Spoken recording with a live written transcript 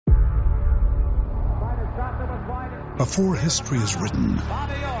Before history is written,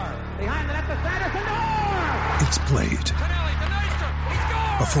 it's played.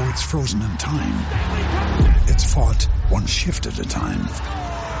 Before it's frozen in time, it's fought one shift at a time.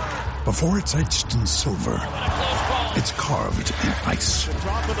 Before it's etched in silver, it's carved in ice.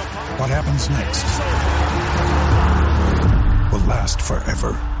 What happens next will last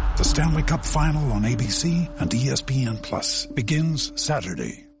forever. The Stanley Cup Final on ABC and ESPN Plus begins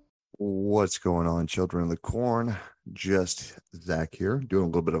Saturday. What's going on, children of the corn? Just Zach here, doing a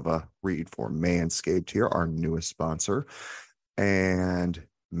little bit of a read for Manscaped here, our newest sponsor. And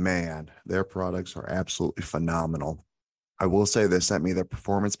man, their products are absolutely phenomenal. I will say they sent me their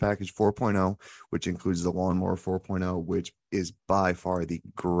Performance Package 4.0, which includes the Lawnmower 4.0, which is by far the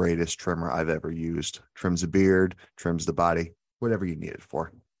greatest trimmer I've ever used. Trims the beard, trims the body, whatever you need it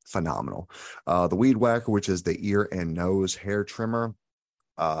for. Phenomenal. The Weed Whacker, which is the ear and nose hair trimmer.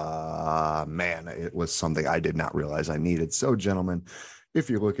 Man, it was something I did not realize I needed. So, gentlemen, if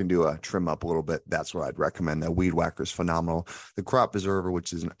you're looking to trim up a little bit, that's what I'd recommend. The Weed Whacker is phenomenal. The Crop Preserver,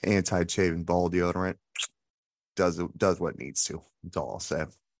 which is an anti-shaving ball deodorant, does what it needs to. That's all I'll say.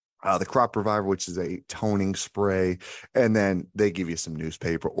 The Crop Reviver, which is a toning spray, and then they give you some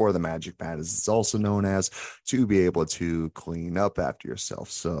newspaper or the Magic Mat, as it's also known as, to be able to clean up after yourself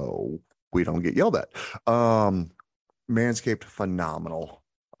so we don't get yelled at. Manscaped, phenomenal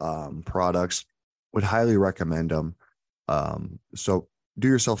products. Would highly recommend them. So do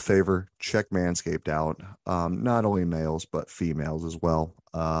yourself a favor, check Manscaped out. Not only males, but females as well.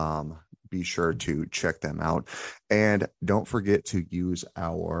 Be sure to check them out. And don't forget to use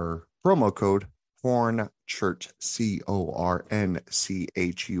our promo code CORNCHURCH,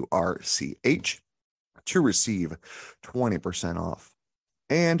 CORNCHURCH, to receive 20% off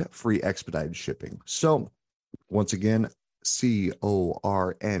and free expedited shipping. So once again,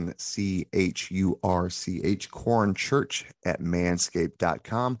 CORNCHURCH, CORNCHURCH at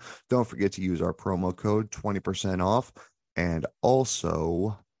manscaped.com. Don't forget to use our promo code, 20% off, and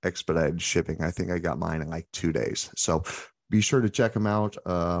also expedited shipping. I think I got mine in like 2 days. So be sure to check them out.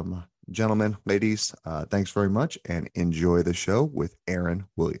 Gentlemen, ladies, thanks very much and enjoy the show with Aaron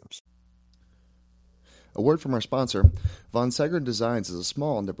Williams. A word from our sponsor. Von Segern Designs is a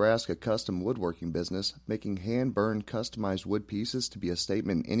small Nebraska custom woodworking business making hand-burned customized wood pieces to be a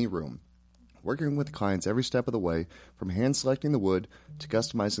statement in any room. Working with clients every step of the way, from hand-selecting the wood to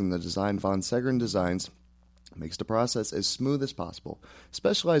customizing the design, Von Segern Designs makes the process as smooth as possible,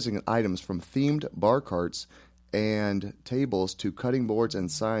 specializing in items from themed bar carts and tables to cutting boards and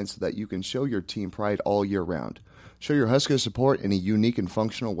signs so that you can show your team pride all year round. Show your Husker support in a unique and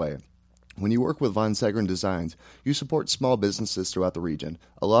functional way. When you work with Von Segern Designs, you support small businesses throughout the region.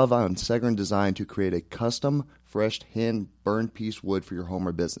 Allow Von Segern Design to create a custom, fresh, hand-burned piece wood for your home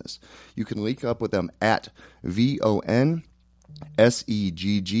or business. You can link up with them at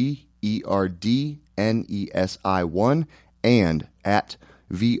VONSEGGERDNESI1 and at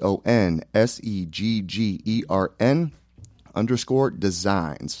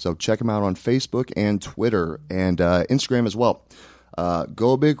VONSEGGERN_designs. So check them out on Facebook and Twitter and Instagram as well.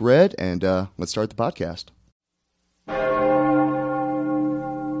 Go Big Red, and let's start the podcast.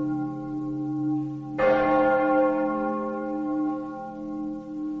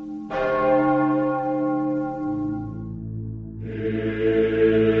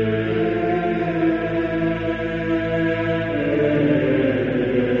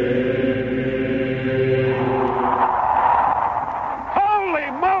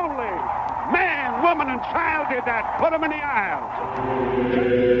 Holy moly! Man, woman, and child did that. Put them in the aisle.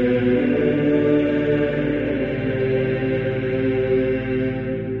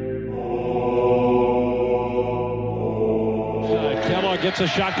 Kellogg gets a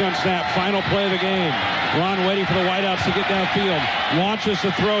shotgun snap. Final play of the game. Ron waiting for the wideouts to get downfield. Launches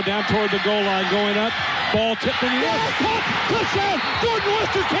the throw down toward the goal line. Going up. Ball tipped in the air. Caught. Touchdown. Jordan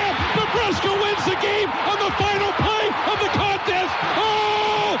Westerkamp. Nebraska wins the game on the final play of the contest.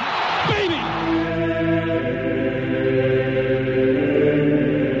 Oh, baby.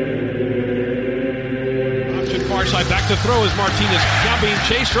 Far side, back to throw as Martinez now being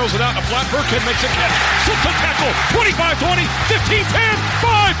chased, throws it out, a flat. Burkhead makes a catch, slips a tackle, 25-20, 15-10,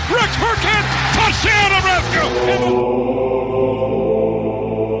 5, Rex Burkhead, touchdown Nebraska!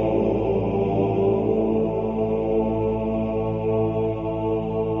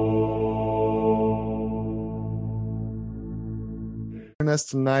 Joining us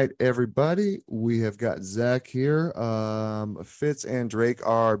tonight, everybody. We have got Zach here. Fitz and Drake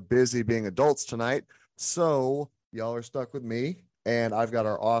are busy being adults tonight. So y'all are stuck with me, and I've got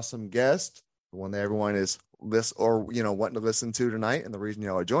our awesome guest, the one that everyone is wanting to listen to tonight, and the reason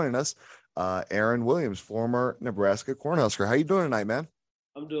y'all are joining us. Aaron Williams, former Nebraska Cornhusker. How you doing tonight, man?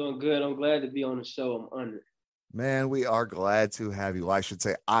 I'm doing good. I'm glad to be on the show. I'm honored. Man, we are glad to have you. Well, I should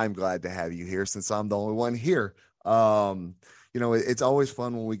say I'm glad to have you here since I'm the only one here. It's always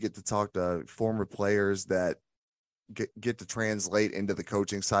fun when we get to talk to former players that get to translate into the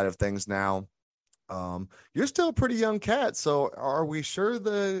coaching side of things now. You're still a pretty young cat, so are we sure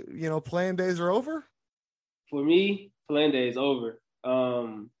the playing days are over? For me, playing day is over.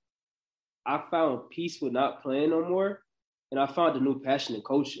 I found peace with not playing no more, and I found a new passion in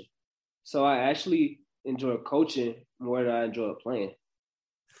coaching. So I actually enjoy coaching more than I enjoy playing.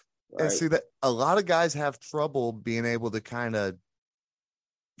 Right? And see that a lot of guys have trouble being able to kind of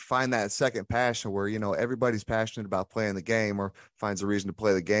find that second passion where, everybody's passionate about playing the game or finds a reason to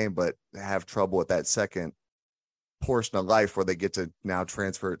play the game, but have trouble with that second portion of life where they get to now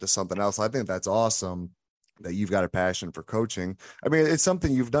transfer it to something else. I think that's awesome that you've got a passion for coaching. I mean, it's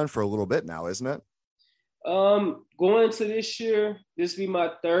something you've done for a little bit now, isn't it? Going into this year, this will be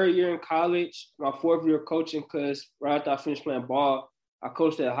my third year in college, my fourth year of coaching, because right after I finished playing ball, I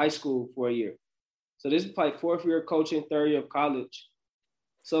coached at high school for a year. So this is like fourth year of coaching, third year of college.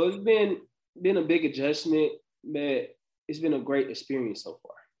 So it's been a big adjustment, but it's been a great experience so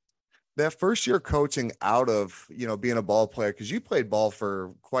far. That first year coaching out of, being a ball player, because you played ball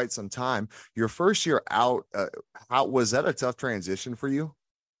for quite some time, your first year out, how was that a tough transition for you?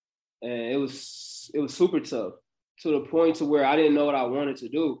 And it was super tough to the point to where I didn't know what I wanted to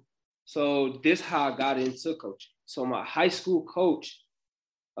do. So this is how I got into coaching. So my high school coach,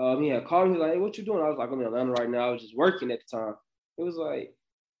 he had called me, like, hey, what you doing? I was like, I'm in Atlanta right now. I was just working at the time. It was like,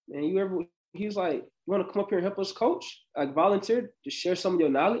 man, he was like, you want to come up here and help us coach? Like volunteer to share some of your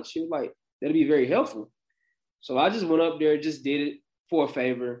knowledge? He was like, that'd be very helpful. So I just went up there, just did it for a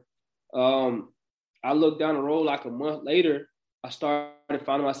favor. I looked down the road like a month later, I started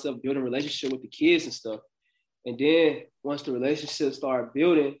finding myself building a relationship with the kids and stuff. And then once the relationship started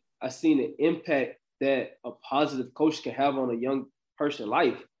building, I seen the impact that a positive coach can have on a young person's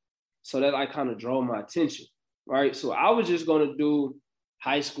life. So that like kind of drove my attention, right? So I was just going to do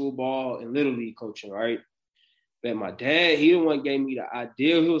high school ball and little league coaching, right? But my dad, he the one gave me the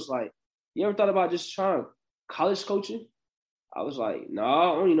idea. He was like, you ever thought about just trying college coaching? I was like, no, I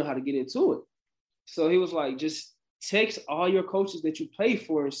don't even know how to get into it. So he was like, just text all your coaches that you play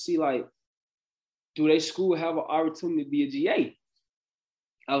for and see, like, do they school have an opportunity to be a GA?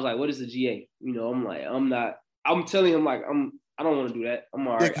 I was like, what is a GA? I'm telling him, like, I don't want to do that. I'm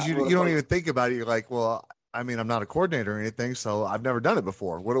all right. Yeah, because you don't even think about it. You're like, well, I mean, I'm not a coordinator or anything, so I've never done it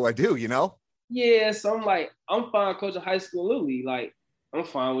before. What do I do, Yeah, so I'm like, I'm fine coaching high school little league. Like, I'm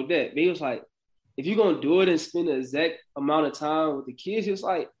fine with that. But he was like, if you're going to do it and spend the exact amount of time with the kids, he was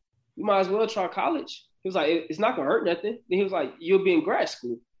like, you might as well try college. He was like, it's not going to hurt nothing. Then he was like, you'll be in grad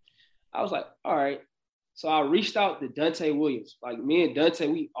school. I was like, all right. So I reached out to Dante Williams. Like, me and Dante,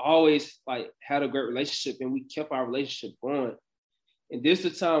 we always like had a great relationship and we kept our relationship going. And this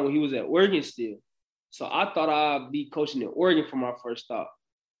is the time when he was at Oregon still. So I thought I'd be coaching in Oregon for my first stop.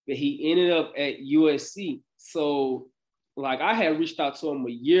 But he ended up at USC. So like I had reached out to him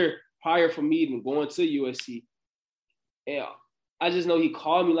a year prior for me even going to USC. And I just know he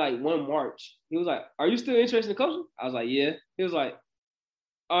called me like one March. He was like, are you still interested in coaching? I was like, yeah. He was like,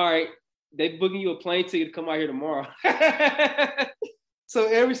 all right, they booking you a plane ticket to come out here tomorrow. So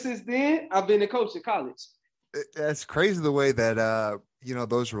ever since then, I've been a coach in college. That's crazy the way that,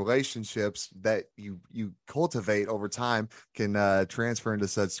 those relationships that you cultivate over time can transfer into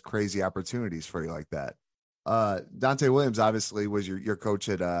such crazy opportunities for you like that. Dante Williams obviously was your coach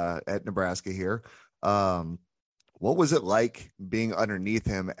at Nebraska here. What was it like being underneath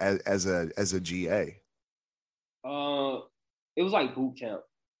him as a GA? It was like boot camp,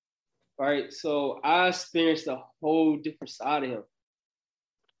 right? So I experienced a whole different side of him,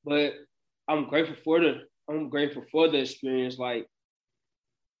 but I'm grateful for the experience. Like,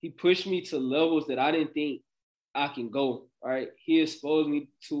 he pushed me to levels that I didn't think I can go, right? He exposed me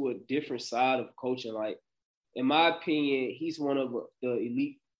to a different side of coaching. Like, in my opinion, he's one of the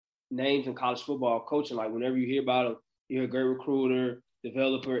elite names in college football coaching. Like, whenever you hear about him, you're a great recruiter,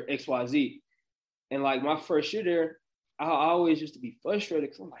 developer, XYZ. And like my first year there, I always used to be frustrated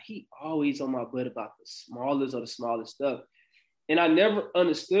because I'm like, he always on my butt about the smallest of the smallest stuff. And I never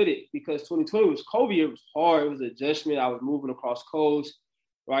understood it because 2020 was COVID. It was hard. It was an adjustment. I was moving across coast,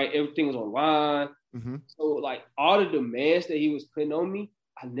 right? Everything was online. Mm-hmm. So like all the demands that he was putting on me,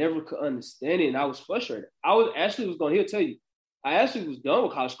 I never could understand it. And I was frustrated. He'll tell you, I actually was done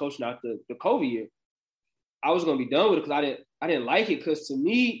with college coaching after the COVID year. I was going to be done with it because I didn't like it. Because to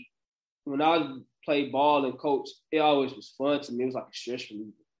me, when I played ball and coach, it always was fun to me. It was like a stress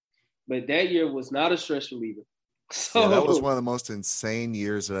reliever. but that year was not a stress reliever. So yeah, that was one of the most insane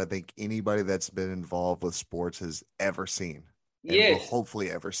years that I think anybody that's been involved with sports has ever seen and will yes,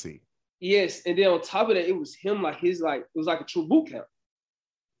 hopefully ever see. yes. And then on top of that, it was him it was like a true boot camp.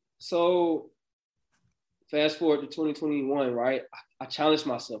 So fast forward to 2021, right? I challenged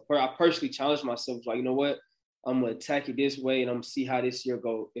myself. I personally challenged myself. Like, you know what? I'm gonna attack it this way, and I'm gonna see how this year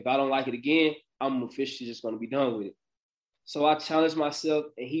go. If I don't like it again, I'm officially just gonna be done with it. So I challenged myself,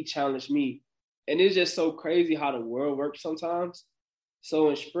 and he challenged me, and it's just so crazy how the world works sometimes.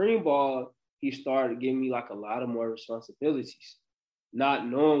 So in spring ball, he started giving me like a lot of more responsibilities, not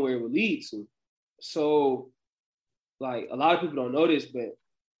knowing where it would lead to. So, like, a lot of people don't know this, but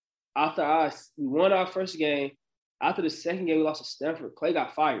after we won our first game, after the second game we lost to Stanford, Clay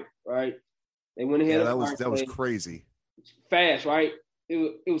got fired, right? They went ahead and fired that was Clay crazy. fast, right?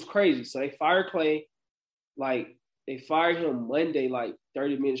 It was crazy. So they fired Clay, like they fired him Monday, like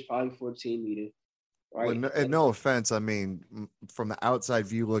 30 minutes probably before the team meeting, right? Well, and no offense, I mean, from the outside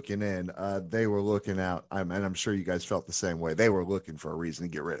view looking in, they were looking out, and I'm sure you guys felt the same way. They were looking for a reason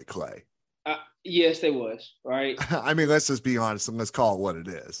to get rid of Clay. Yes, they was, right? I mean, let's just be honest and let's call it what it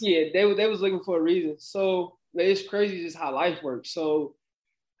is. Yeah, they was looking for a reason. So it's crazy just how life works. So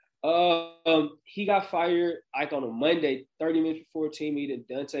he got fired like on a Monday, 30 minutes before team meeting.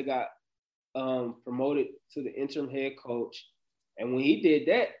 Dante got promoted to the interim head coach. And when he did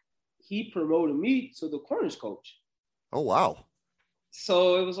that, he promoted me to the corners coach. Oh, wow.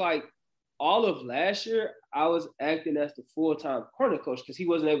 So it was like all of last year, I was acting as the full-time corner coach because he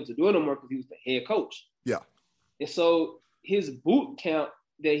wasn't able to do it no more because he was the head coach. Yeah. And so his boot camp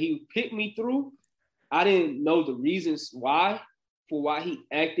that he picked me through, I didn't know the reasons why he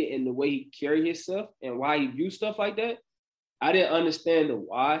acted and the way he carried himself and why he viewed stuff like that. I didn't understand the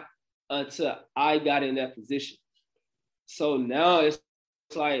why until I got in that position. So now it's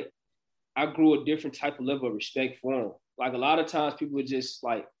like I grew a different type of level of respect for him. Like a lot of times people would just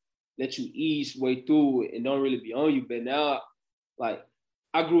like let you ease way through it and don't really be on you. But now, like,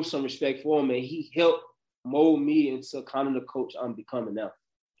 I grew some respect for him and he helped mold me into kind of the coach I'm becoming now.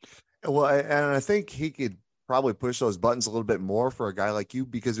 Well, and I think he could probably push those buttons a little bit more for a guy like you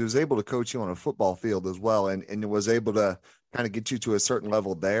because he was able to coach you on a football field as well and was able to kind of get you to a certain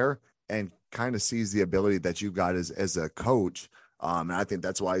level there and kind of sees the ability that you've got as a coach. And I think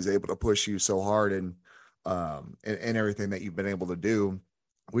that's why he's able to push you so hard and everything that you've been able to do,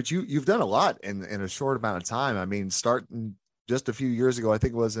 which you've done a lot in a short amount of time. I mean, starting just a few years ago, I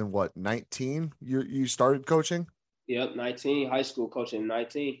think it was in 19, you started coaching? Yep, 19, high school coaching,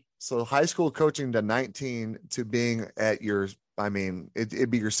 19. So high school coaching to 19 to being at your, I mean, it'd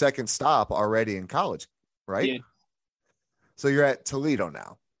be your second stop already in college, right? Yeah. So you're at Toledo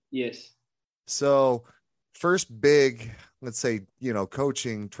now. Yes. So first big, let's say,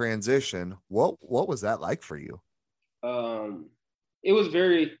 coaching transition, what was that like for you? It was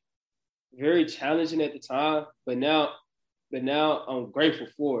very, very challenging at the time, but now I'm grateful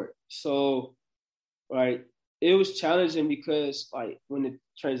for it. So, right, it was challenging because like when the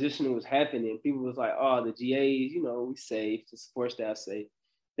transition was happening, people was like, oh, the GAs, we safe, the support staff safe.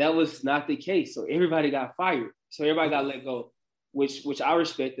 That was not the case. So everybody got fired. So everybody got let go, which I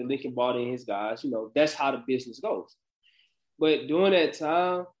respect. And Lincoln brought in his guys. That's how the business goes. But during that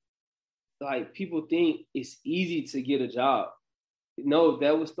time, like people think it's easy to get a job. No,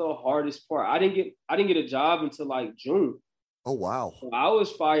 that was the hardest part. I didn't get a job until like June. Oh, wow. So I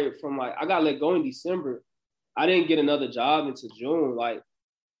was fired from I got let go in December. I didn't get another job until June. Like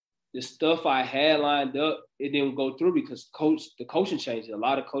the stuff I had lined up, it didn't go through because the coaching changed. A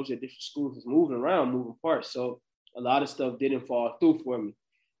lot of coaches at different schools was moving parts. So a lot of stuff didn't fall through for me.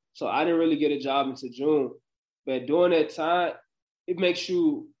 So I didn't really get a job until June. But during that time, it makes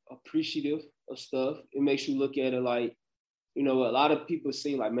you appreciative of stuff. It makes you look at it like, a lot of people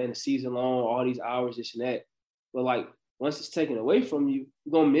say like, man, the season long, all these hours, this and that. But like once it's taken away from you,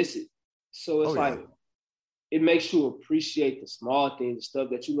 you're gonna miss it. So it's it makes you appreciate the small things, the stuff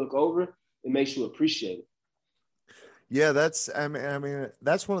that you look over, it makes you appreciate it. Yeah, that's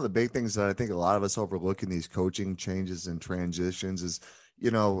that's one of the big things that I think a lot of us overlook in these coaching changes and transitions is,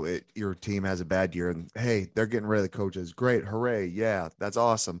 your team has a bad year and hey, they're getting rid of the coaches. Great. Hooray. Yeah, that's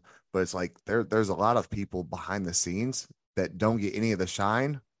awesome. But it's like there's a lot of people behind the scenes that don't get any of the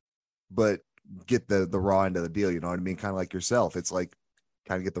shine, but get the raw end of the deal. You know what I mean? Kind of like yourself. It's like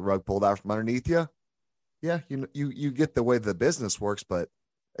kind of get the rug pulled out from underneath you. Yeah. You get the way the business works, but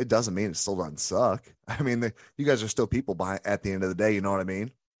it doesn't mean it still doesn't suck. I mean, you guys are still people behind at the end of the day. You know what I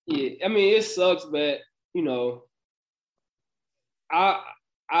mean? Yeah. I mean, it sucks, but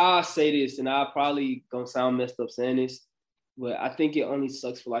I say this and I probably gonna sound messed up saying this, But I think it only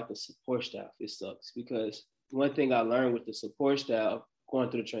sucks for like the support staff. It sucks because one thing I learned with the support staff going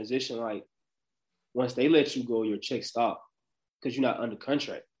through the transition, like once they let you go, your check stop because you're not under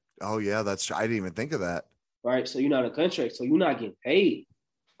contract. Oh yeah, I didn't even think of that. Right. So you're not in contract. So you're not getting paid.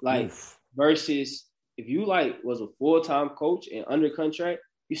 Like versus if you like was a full-time coach and under contract,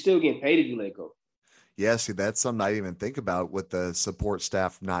 you still getting paid if you let go. Yeah, see, that's something I didn't even think about with the support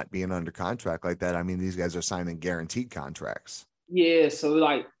staff not being under contract like that. I mean, these guys are signing guaranteed contracts. Yeah, so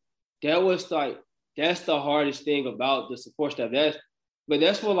like that's the hardest thing about the support staff. That's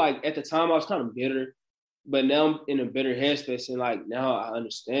what like at the time I was kind of bitter, but now I'm in a better headspace and like now I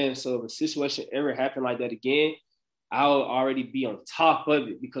understand. So if a situation ever happened like that again, I'll already be on top of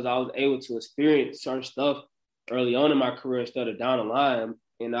it because I was able to experience certain stuff early on in my career instead of down the line.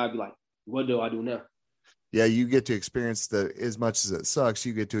 And I'd be like, what do I do now? Yeah, you get to experience as much as it sucks,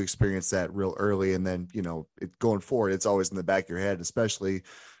 you get to experience that real early. And then, going forward, it's always in the back of your head, especially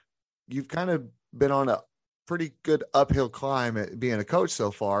you've kind of been on a pretty good uphill climb at being a coach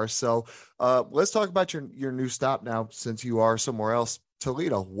so far. So let's talk about your new stop now, since you are somewhere else,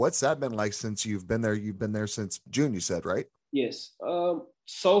 Toledo. What's that been like since you've been there? You've been there since June, you said, right? Yes.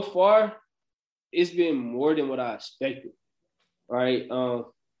 So far, it's been more than what I expected. Right.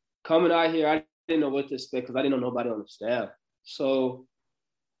 Coming out here, I didn't know what to expect because I didn't know nobody on the staff. So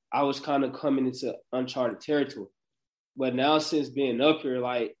I was kind of coming into uncharted territory. But now since being up here,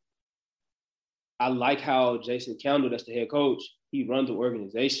 like, I like how Jason Campbell, that's the head coach, he runs the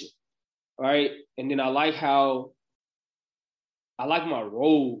organization, right? And then I like my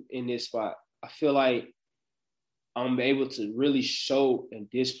role in this spot. I feel like I'm able to really show and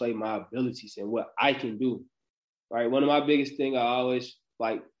display my abilities and what I can do, right? One of my biggest things I always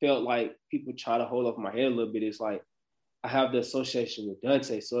felt like people try to hold up my head a little bit is like I have the association with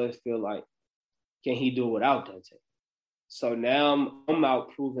Dante, so it feel like, can he do it without Dante? So now I'm out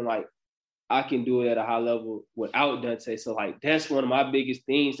proving like I can do it at a high level without Dante. So like that's one of my biggest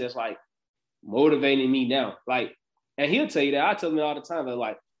things that's like motivating me now. Like, and he'll tell you that. I tell him all the time that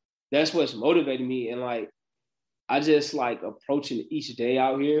like that's what's motivating me. And like I just like approaching each day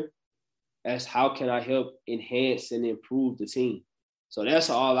out here as how can I help enhance and improve the team. So that's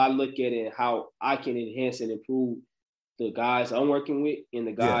all I look at and how I can enhance and improve the guys I'm working with and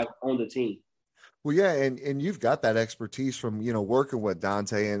the guys on the team. Well, yeah, and you've got that expertise from, working with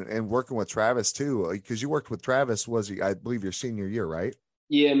Dante and working with Travis too, because you worked with Travis, I believe, your senior year, right?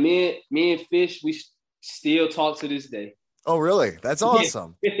 Yeah, me and Fish, we still talk to this day. Oh, really? That's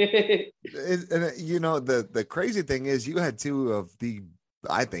awesome. And the crazy thing is you had two of the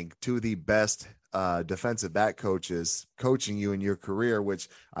best defensive back coaches coaching you in your career, which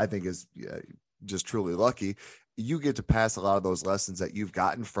I think is just truly lucky. You get to pass a lot of those lessons that you've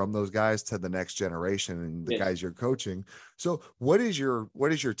gotten from those guys to the next generation and the guys you're coaching. So what is your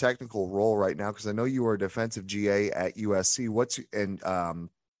technical role right now? Because I know you were a defensive GA at USC.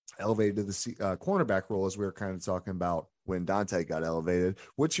 Elevated to the cornerback role, as we were kind of talking about when Dante got elevated.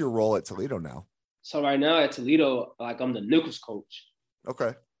 What's your role at Toledo now? So right now at Toledo, like I'm the nickels coach.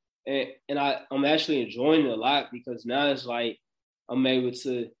 Okay. And I'm actually enjoying it a lot because now it's like I'm able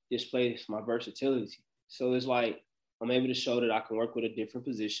to display my versatility. So it's like I'm able to show that I can work with a different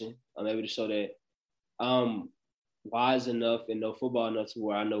position. I'm able to show that I'm wise enough and know football enough to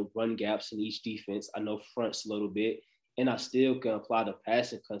where I know run gaps in each defense. I know fronts a little bit, and I still can apply the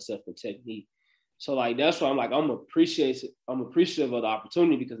passing concept and technique. So like that's why I'm appreciative of the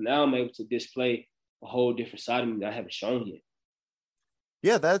opportunity because now I'm able to display a whole different side of me that I haven't shown yet.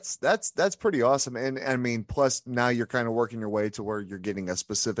 Yeah, that's pretty awesome. And I mean, plus now you're kind of working your way to where you're getting a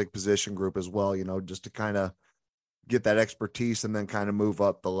specific position group as well, just to kind of get that expertise and then kind of move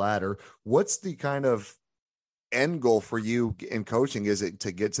up the ladder. What's the kind of end goal for you in coaching? Is it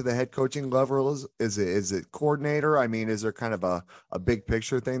to get to the head coaching level? Is it coordinator? I mean, is there kind of a big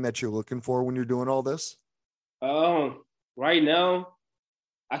picture thing that you're looking for when you're doing all this? Right now,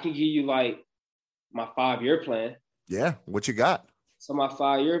 I can give you like my 5-year plan. Yeah. What you got? So my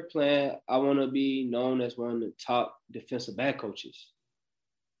 5-year plan, I want to be known as one of the top defensive back coaches.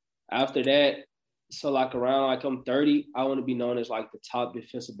 After that, so like around like I'm 30, I want to be known as like the top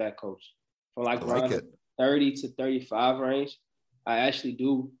defensive back coach. From like around 30 to 35 range, I actually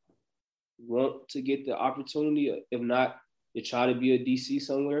do want to get the opportunity, if not to try to be a DC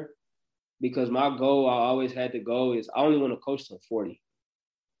somewhere. Because my goal, I always had to go is I only want to coach till 40.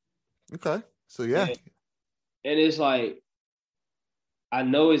 Okay. So yeah. And it's like, I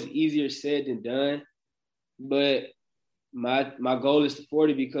know it's easier said than done, but my goal is to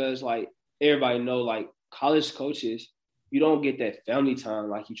 40 because like everybody know like college coaches, you don't get that family time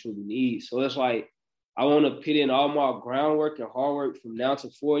like you truly need. So it's like I want to put in all my groundwork and hard work from now to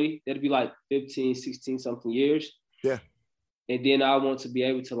 40. That'd be like 15, 16 something years. Yeah. And then I want to be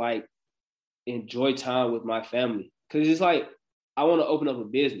able to like enjoy time with my family. Cause it's like, I want to open up a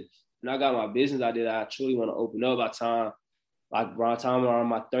business. And I got my business idea that I truly want to open up by time, like around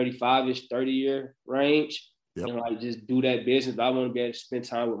my 35-ish, 30-year range. Yep. And like just do that business. But I want to be able to spend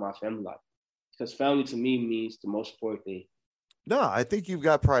time with my family. Like, because family to me means the most important thing. No, I think you've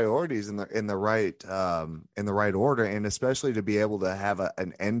got priorities in the right order, and especially to be able to have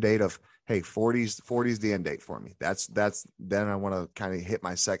an end date of, hey, 40's the end date for me. That's then I want to kind of hit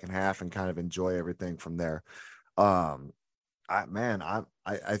my second half and kind of enjoy everything from there. I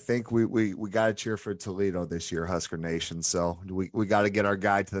think we got to cheer for Toledo this year, Husker Nation. So we got to get our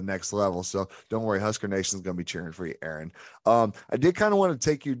guy to the next level. So don't worry, Husker Nation is going to be cheering for you, Aaron. I did kind of want to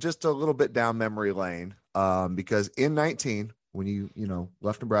take you just a little bit down memory lane, because in 19, when you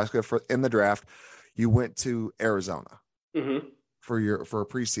left Nebraska in the draft, you went to Arizona for a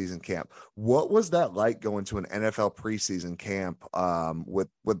preseason camp. What was that like going to an NFL preseason camp with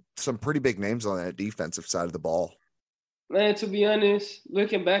some pretty big names on that defensive side of the ball? Man, to be honest,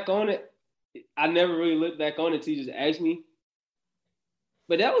 looking back on it, I never really looked back on it until you just asked me.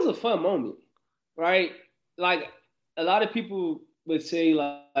 But that was a fun moment, right? Like, a lot of people would say,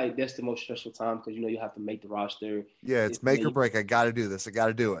 like that's the most stressful time because, you have to make the roster. Yeah, it's make or break. I got to do this. I got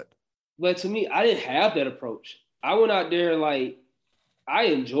to do it. But to me, I didn't have that approach. I went out there like I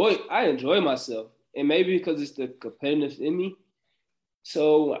enjoy myself. And maybe because it's the competitiveness in me.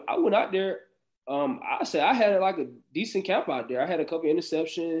 So I went out there. I said I had like a decent camp out there. I had a couple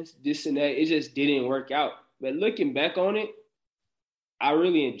interceptions, this and that. It just didn't work out. But looking back on it, I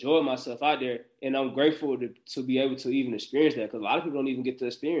really enjoyed myself out there, and I'm grateful to be able to even experience that because a lot of people don't even get to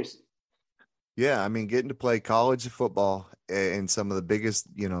experience it. Yeah, I mean, getting to play college football in some of the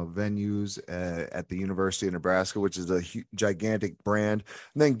biggest, venues at the University of Nebraska, which is a gigantic brand,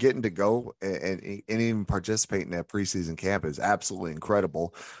 and then getting to go and even participate in that preseason camp is absolutely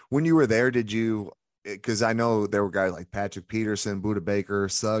incredible. When you were there, did you? Because I know there were guys like Patrick Peterson, Budda Baker,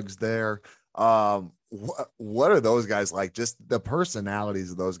 Suggs there. What are those guys like? Just the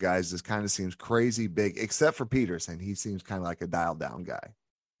personalities of those guys just kind of seems crazy big, except for Peterson. He seems kind of like a dialed down guy.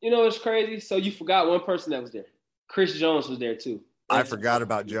 It's crazy. So you forgot one person that was there. Chris Jones was there too. I forgot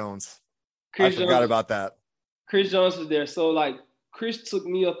about Jones. I forgot about that. Chris Jones was there. So like Chris took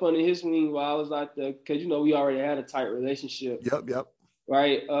me up under his wing while I was out there because, we already had a tight relationship. Yep.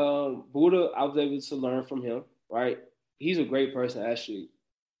 Right. Budda, I was able to learn from him. Right. He's a great person, actually.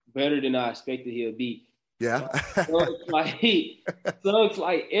 Better than I expected he'll be. Yeah. So it's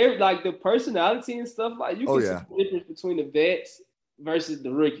like the personality and stuff, like you can see the difference between the vets versus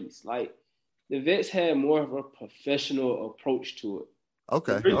the rookies. Like the vets had more of a professional approach to it.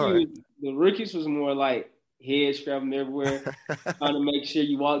 Okay. The rookies was more like head scrubbing everywhere, trying to make sure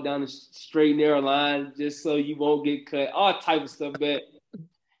you walk down the straight narrow line just so you won't get cut, all type of stuff. But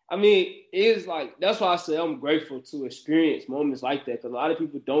I mean, it's like, that's why I say I'm grateful to experience moments like that, because a lot of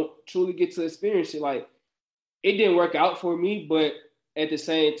people don't truly get to experience it. Like, it didn't work out for me, but at the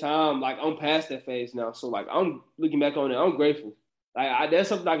same time, like, I'm past that phase now. So, like, I'm looking back on it, I'm grateful. Like, that's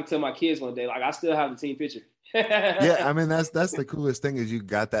something I can tell my kids one day. Like, I still have the team picture. Yeah, I mean, that's the coolest thing is you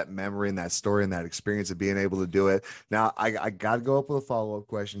got that memory and that story and that experience of being able to do it. Now, I got to go up with a follow-up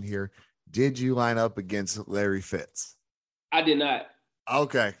question here. Did you line up against Larry Fitz? I did not.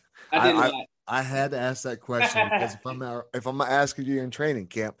 Okay. I had to ask that question because if I'm asking you in training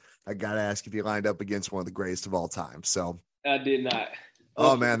camp, I got to ask if you lined up against one of the greatest of all time. So I did not.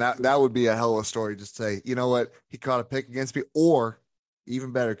 Oh man, that would be a hell of a story. Just say, you know what, he caught a pick against me, or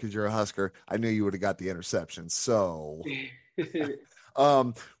even better, because you're a Husker, I knew you would have got the interception. So,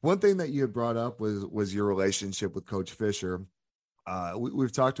 one thing that you had brought up was your relationship with Coach Fisher.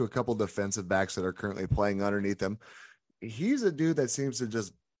 We've talked to a couple defensive backs that are currently playing underneath him. He's a dude that seems to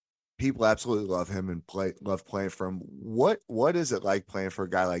just people absolutely love him and love playing for him. What is it like playing for a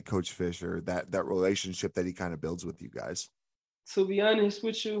guy like Coach Fisher? That relationship that he kind of builds with you guys. To be honest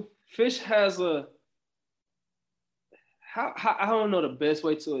with you, Fish has I don't know the best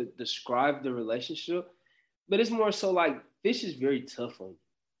way to describe the relationship, but it's more so like Fish is very tough on you.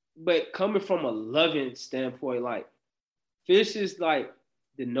 But coming from a loving standpoint, like Fish is like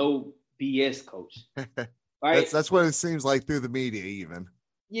the no BS coach. Right? That's what it seems like through the media even.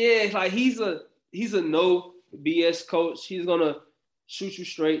 Yeah, like he's a no BS coach. He's gonna shoot you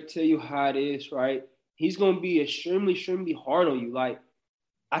straight, tell you how it is, right? He's gonna be extremely, extremely hard on you. Like,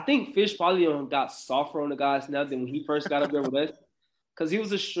 I think Fish probably got softer on the guys now than when he first got up there with us, because he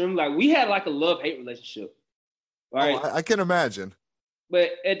was extremely, like, we had like a love-hate relationship, right? Oh, I can imagine.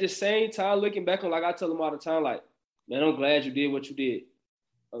 But at the same time, looking back on, like I tell him all the time, like, man, I'm glad you did what you did.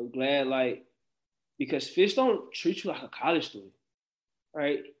 I'm glad, like, because Fish don't treat you like a college student,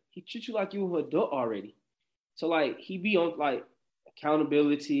 right? He treats you like you an adult already. So, like, he be on, like,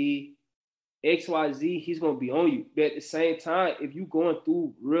 accountability, X, Y, Z, he's going to be on you. But at the same time, if you going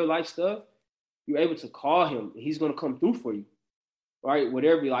through real life stuff, you're able to call him. And he's going to come through for you, right?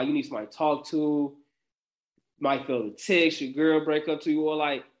 Whatever, like, you need somebody to talk to, might feel the text, your girl break up to you, or,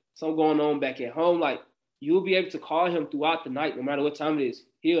 like, something going on back at home. Like, you'll be able to call him throughout the night, no matter what time it is.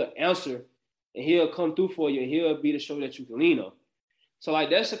 He'll answer, and he'll come through for you, and he'll be the shoulder that you can lean on. So, like,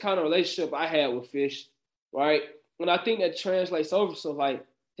 that's the kind of relationship I had with Fish, right? And I think that translates over. So, like,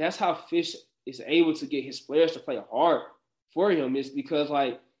 that's how Fish is able to get his players to play hard for him, is because,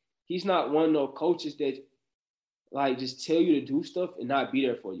 like, he's not one of those coaches that, like, just tell you to do stuff and not be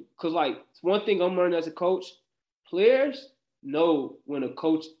there for you. Because, like, one thing I'm learning as a coach, players know when a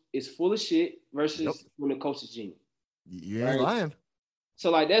coach is full of shit versus when a coach is genuine. You ain't lying. So,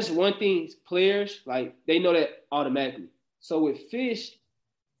 like, that's one thing players, like, they know that automatically. So with Fish,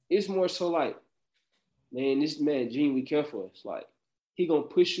 it's more so like, man, this man genuinely care for us. Like, he gonna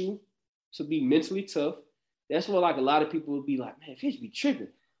push you to be mentally tough. That's what, like, a lot of people would be like, man, Fish be tripping.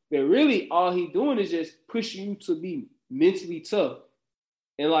 But really, all he doing is just pushing you to be mentally tough.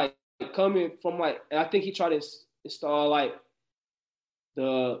 And, like, coming from, like, and I think he tried to install, like,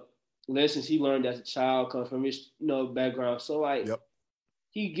 the lessons he learned as a child come from his, background. So, like,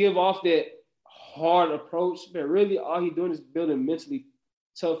 he give off that hard approach, but really all he doing is building mentally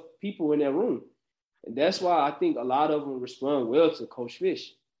tough people in that room. And that's why I think a lot of them respond well to Coach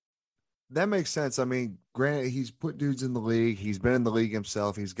Fish. That makes sense. I mean, granted, he's put dudes in the league. He's been in the league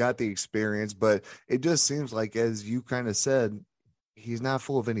himself. He's got the experience, but it just seems like, as you kind of said, he's not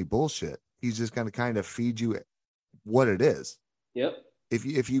full of any bullshit. He's just going to kind of feed you what it is. Yep.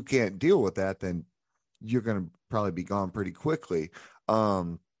 If you can't deal with that, then you're going to probably be gone pretty quickly.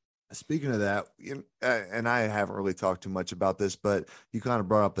 Speaking of that, and I haven't really talked too much about this, but you kind of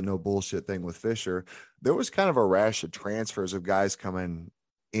brought up the no bullshit thing with Fisher. There was kind of a rash of transfers of guys coming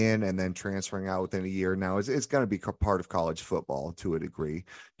in and then transferring out within a year. Now it's going to be part of college football to a degree.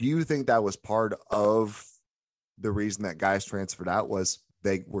 Do you think that was part of the reason that guys transferred out, was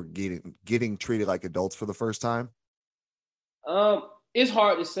they were getting treated like adults for the first time? It's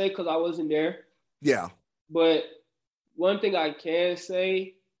hard to say because I wasn't there. Yeah. But one thing I can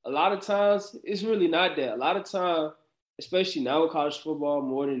say, a lot of times it's really not that. A lot of time, especially now with college football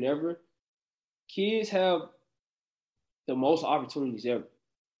more than ever, kids have the most opportunities ever.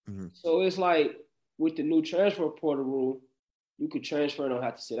 Mm-hmm. So it's like with the new transfer portal rule, you could transfer and don't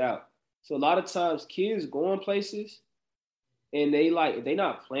have to sit out. So a lot of times kids going places and if they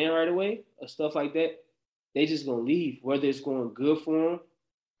not playing right away or stuff like that, they just gonna leave, whether it's going good for them,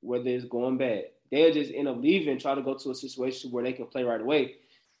 whether it's going bad. They'll just end up leaving, try to go to a situation where they can play right away.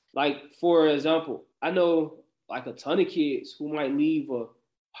 Like, for example, I know, like, a ton of kids who might leave a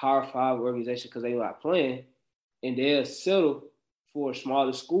Power 5 organization because they're not playing, and they'll settle for a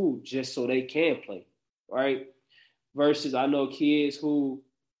smaller school just so they can play, right? Versus I know kids who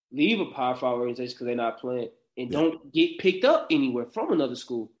leave a Power 5 organization because they're not playing and don't get picked up anywhere from another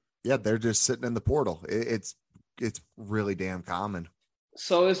school. Yeah, they're just sitting in the portal. It's really damn common.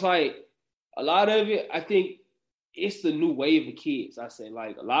 So it's like a lot of it, I think it's the new wave of kids. I say,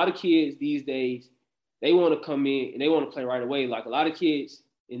 like, a lot of kids these days, they want to come in and they want to play right away. Like, a lot of kids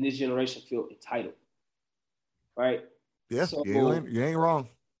in this generation feel entitled, right? Yeah, so, you ain't wrong.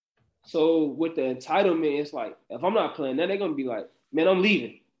 So with the entitlement, it's like, if I'm not playing, then they're going to be like, man, I'm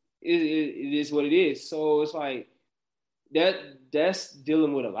leaving. It is what it is. So it's like that's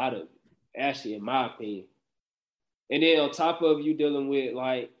dealing with a lot of it, actually, in my opinion. And then on top of you dealing with,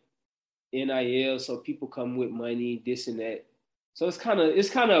 like, NIL, so people come with money, this and that. So it's kind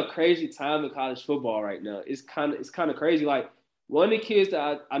of a crazy time in college football right now. It's kind of crazy. Like, one of the kids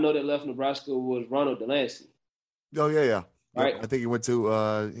that I know that left Nebraska was Ronald Delancey. Oh yeah. Right. I think he went to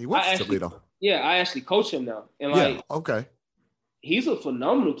Toledo. Yeah, I actually coach him now, and okay. He's a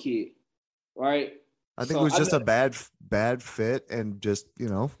phenomenal kid, right? I think it was just a bad fit, and just,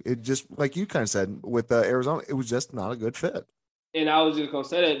 it just, like you kind of said with Arizona, it was just not a good fit. And I was just gonna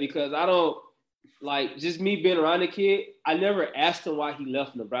say that because I don't, like, just me being around the kid, I never asked him why he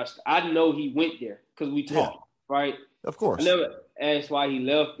left Nebraska. I know he went there because we talked, right? Of course. I never asked why he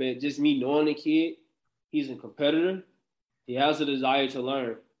left, but just me knowing the kid, he's a competitor. He has a desire to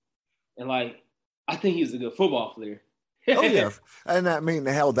learn. And, like, I think he's a good football player. Oh yeah, and I mean,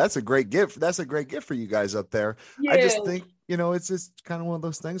 hell, that's a great gift. That's a great gift for you guys up there. I Yeah, just think, it's just kind of one of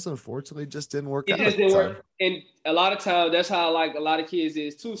those things. Unfortunately, just didn't work it out at just the didn't time. work. And a lot of times, that's how like a lot of kids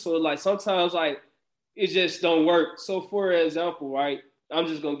is too. So like sometimes like it just don't work. So for example, right, I'm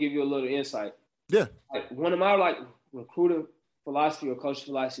just gonna give you a little insight. Yeah, Like one of my like recruiting philosophy or coach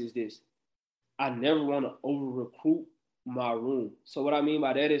philosophy is this: I never want to over recruit my room. So what I mean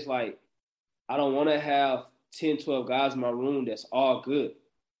by that is like I don't want to have 10, 12 guys in my room that's all good,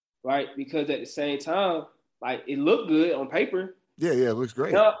 right? Because at the same time, like it looked good on paper. yeah, it looks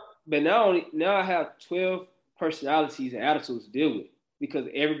great. Now I have 12 personalities and attitudes to deal with because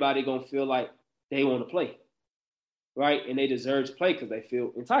everybody gonna feel like they want to play, right? And they deserve to play because they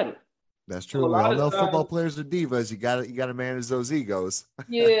feel entitled. That's So a true. We lot all of know football times, players are divas. You got to manage those egos.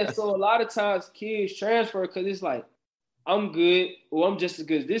 yeah. So a lot of times kids transfer because it's like I'm good or I'm just as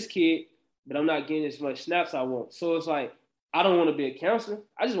good as this kid, but I'm not getting as much snaps I want. So it's like I don't want to be a counselor.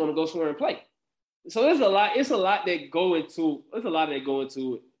 I just want to go somewhere and play. So there's a lot. It's a lot that go into. There's a lot that go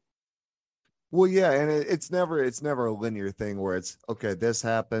into it. Well, yeah, and it's never a linear thing where it's okay. This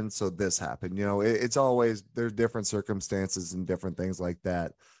happened, so this happened. It's always there's different circumstances and different things like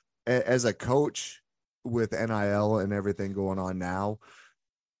that. As a coach with NIL and everything going on now,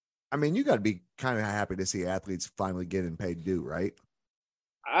 I mean, you got to be kind of happy to see athletes finally getting paid due, right?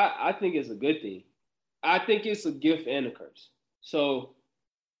 I think it's a good thing. I think it's a gift and a curse. So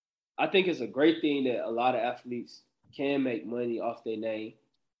I think it's a great thing that a lot of athletes can make money off their name,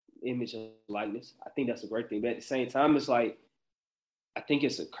 image, and likeness. I think that's a great thing. But at the same time, it's like I think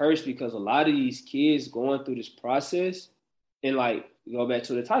it's a curse because a lot of these kids going through this process and like go back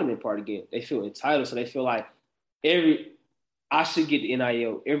to the entitlement part again. They feel entitled, so they feel like I should get the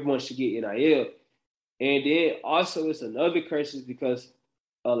NIL. Everyone should get NIL. And then also it's another curse is because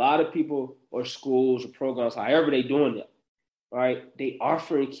a lot of people or schools or programs, however they doing it, right? They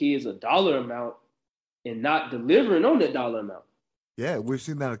offering kids a dollar amount and not delivering on that dollar amount. Yeah, we've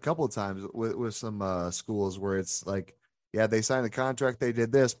seen that a couple of times with some schools where it's like, yeah, they signed the contract, they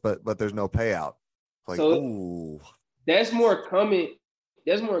did this, but there's no payout. Like, So ooh, that's more common.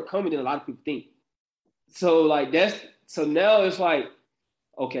 That's more common than a lot of people think. So like so now it's like,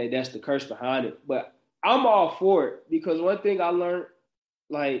 okay, that's the curse behind it. But I'm all for it because one thing I learned,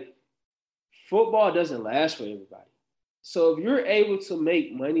 like football doesn't last for everybody. So if you're able to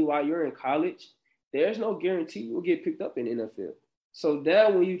make money while you're in college, there's no guarantee you'll get picked up in the NFL. So now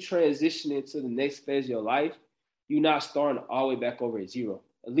when you transition into the next phase of your life, you're not starting all the way back over at zero.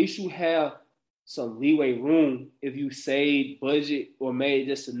 At least you have some leeway room if you save, budget, or made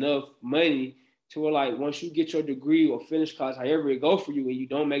just enough money to where like once you get your degree or finish college, however it go for you, and you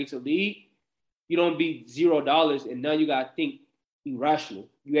don't make it to league, you don't be $0 and now you gotta think irrational.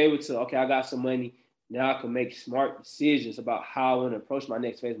 You're able to, okay, I got some money. Now I can make smart decisions about how I want to approach my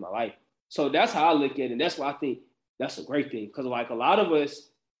next phase of my life. So that's how I look at it. And that's why I think that's a great thing. Because like a lot of us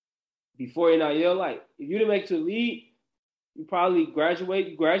before NIL, like if you didn't make it to the league, you probably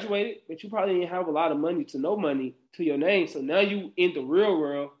graduated, but you probably didn't have a lot of money to no money to your name. So now you in the real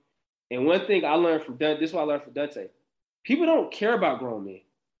world. And one thing I learned from Dante, this is what I learned from Dante. People don't care about grown men.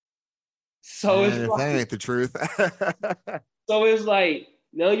 So man, if that ain't the truth. So it's like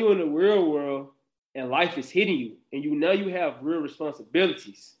now you're in the real world and life is hitting you, and now you have real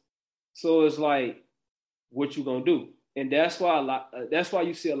responsibilities. So it's like, what you gonna do? And that's why that's why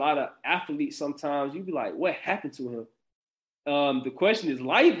you see a lot of athletes sometimes. You be like, what happened to him? The question is,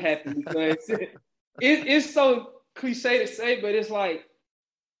 life happened because it's so cliche to say, but it's like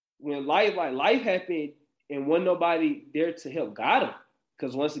when life happened and wasn't nobody there to help guide him.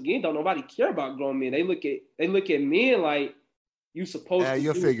 Because once again, don't nobody care about grown men. They look at men like you supposed to.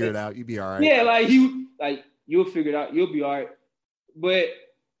 You'll figure it out. You'll be all right. Yeah, you'll figure it out. You'll be all right. But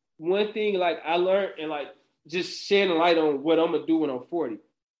one thing like I learned and like just shedding light on what I'm gonna do when I'm 40.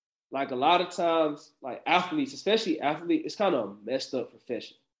 Like a lot of times, like athletes, especially athletes, it's kind of a messed up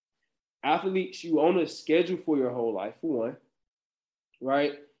profession. Athletes, you on a schedule for your whole life, for one,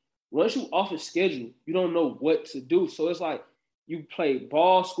 right? Once you off a schedule, you don't know what to do. So it's like you play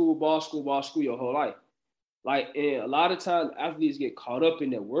ball school your whole life. Like, and a lot of times athletes get caught up in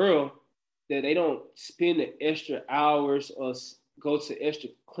that world that they don't spend the extra hours or go to extra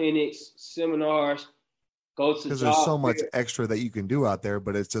clinics, seminars, go to because there's so much extra that you can do out there,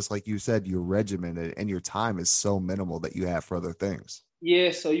 but it's just like you said, you're regimented and your time is so minimal that you have for other things.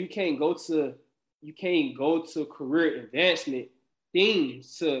 Yeah, so you can't go to career advancement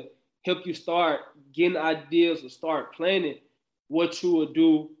things to help you start getting ideas or start planning what you will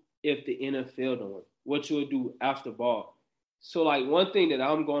do if the NFL don't, what you will do after ball. So like one thing that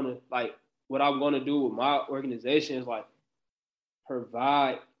what I'm gonna do with my organization is like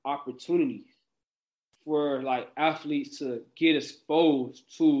provide opportunities for like athletes to get exposed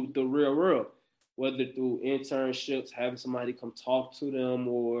to the real world, whether through internships, having somebody come talk to them,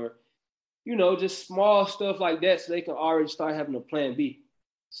 or just small stuff like that, so they can already start having a plan B.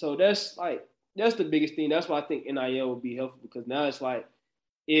 So that's the biggest thing. That's why I think NIL would be helpful, because now it's like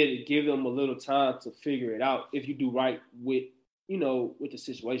it'll give them a little time to figure it out if you do right with the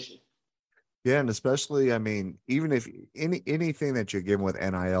situation. Yeah, and especially, I mean, even if anything that you're given with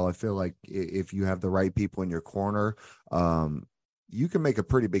NIL, I feel like if you have the right people in your corner, you can make a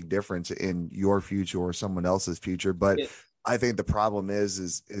pretty big difference in your future or someone else's future. But Yeah. I think the problem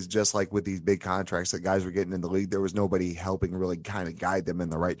is just like with these big contracts that guys were getting in the league, there was nobody helping really kind of guide them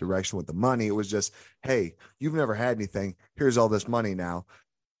in the right direction with the money. It was just, hey, you've never had anything. Here's all this money now.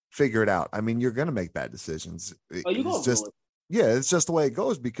 Figure it out. I mean, you're going to make bad decisions. It's just, yeah, it's just the way it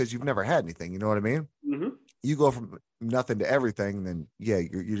goes because you've never had anything. You know what I mean? Mm-hmm. You go from nothing to everything, then yeah,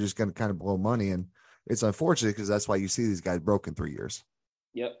 you're just going to kind of blow money. And it's unfortunate because that's why you see these guys broke in 3 years.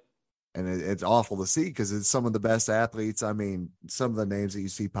 Yep. And it's awful to see because it's some of the best athletes. I mean, some of the names that you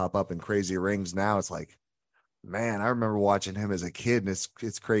see pop up in crazy rings now, it's like, man, I remember watching him as a kid, and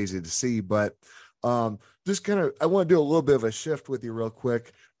it's crazy to see. But just kind of, I want to do a little bit of a shift with you real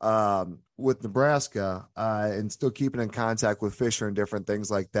quick with Nebraska and still keeping in contact with Fisher and different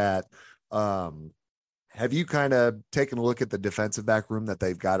things like that. Have you kind of taken a look at the defensive back room that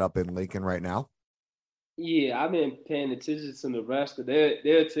they've got up in Lincoln right now? Yeah, I've been paying attention to Nebraska.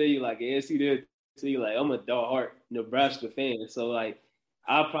 They'll tell you, like, ASU, they'll tell you, like, I'm a diehard Nebraska fan. So, like,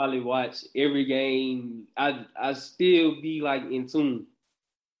 I'll probably watch every game. I still be, like, in tune.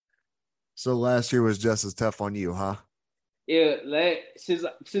 So last year was just as tough on you, huh? Yeah,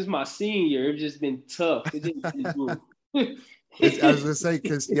 since my senior year, it's just been tough. It's just been I was going to say,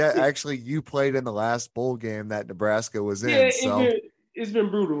 because, yeah, actually, you played in the last bowl game that Nebraska was in. Yeah, so it's been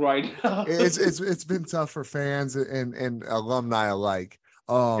brutal right now. it's been tough for fans and alumni alike.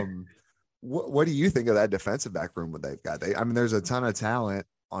 What do you think of that defensive back room that they've got? I mean, there's a ton of talent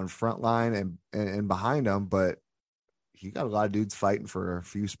on front line and behind them, but you got a lot of dudes fighting for a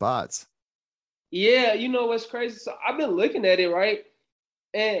few spots. Yeah, you know what's crazy? So I've been looking at it, right?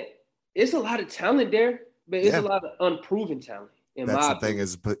 And it's a lot of talent there, but it's a lot of unproven talent. That's the thing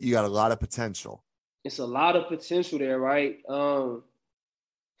is, you got a lot of potential. It's a lot of potential there, right?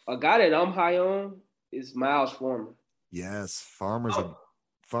 A guy that I'm high on is Miles Farmer. Yes, Farmer's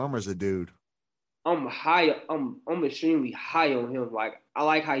a dude. I'm extremely high on him. Like, I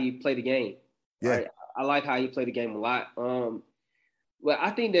like how he play the game. Yeah. Right? I like how he play the game a lot. But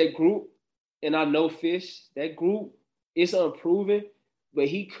I think that group, and I know Fish, that group is unproven, but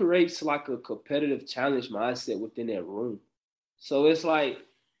he creates like a competitive challenge mindset within that room. So it's like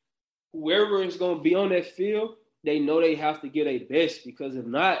whoever is going to be on that field, they know they have to get their best, because if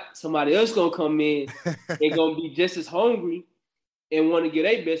not, somebody else going to come in and going to be just as hungry and want to get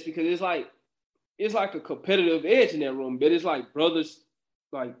their best, because it's like a competitive edge in that room. But it's like brothers,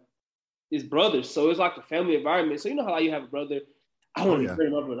 like it's brothers. So it's like a family environment. So you know how you have a brother, I want to be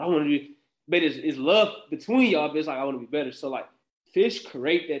better, my brother. I want to be, but it's love between y'all, but it's like I want to be better. So like Fish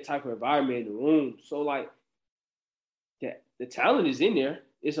create that type of environment in the room. So like the talent is in there.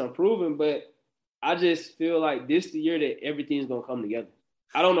 It's unproven, but I just feel like this the year that everything's gonna come together.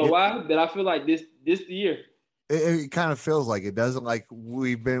 I don't know why, but I feel like this the year. It kind of feels like it doesn't. Like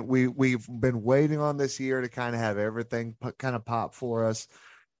we've been waiting on this year to kind of have everything kind of pop for us,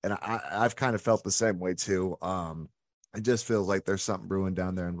 and I've kind of felt the same way too. It just feels like there's something brewing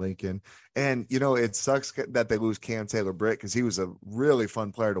down there in Lincoln, and it sucks that they lose Cam Taylor-Britt, because he was a really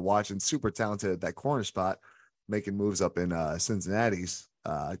fun player to watch and super talented at that corner spot, making moves up in Cincinnati's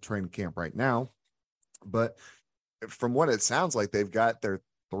training camp right now. But from what it sounds like, they've got their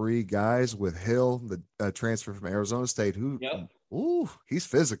 3 guys with Hill, the transfer from Arizona State, who, he's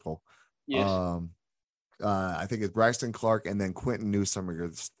physical. Yes. I think it's Braxton Clark and then Quentin Newsome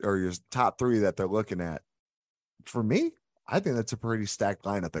are your top 3 that they're looking at. For me, I think that's a pretty stacked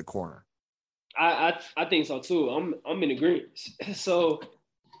lineup at corner. I think so too. I'm in agreement. So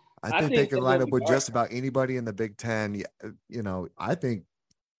I think they can line up with just about anybody in the Big Ten. I think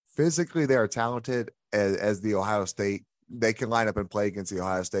physically they are talented as the Ohio State. They can line up and play against the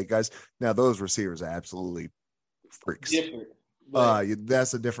Ohio State guys. Now, those receivers are absolutely freaks. Different.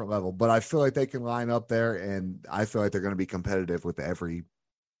 That's a different level. But I feel like they can line up there, and I feel like they're going to be competitive with every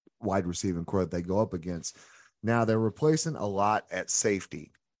wide receiving core that they go up against. Now, they're replacing a lot at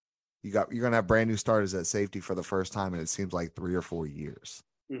safety. You're going to have brand new starters at safety for the first time, and it seems like 3 or 4 years.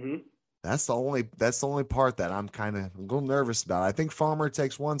 Mm-hmm. That's the only part that I'm kind of a little nervous about. I think Farmer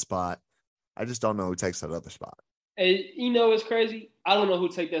takes one spot. I just don't know who takes that other spot. And you know it's crazy? I don't know who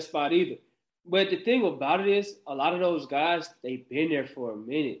take that spot either. But the thing about it is, a lot of those guys, they've been there for a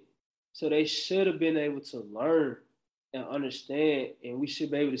minute. So they should have been able to learn and understand, and we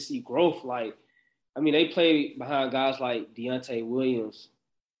should be able to see growth. Like, I mean, they play behind guys like Deontay Williams,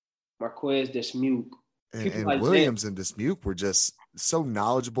 Marquez Desmuke, And like Williams and Dismuke were just so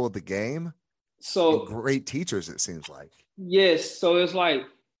knowledgeable of the game. So great teachers, it seems like. Yes, so it's like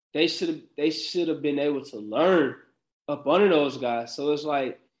they should have been able to learn up under those guys. So it's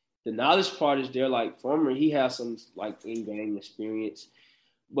like the knowledge part is there. Like Former, he has some like in-game experience,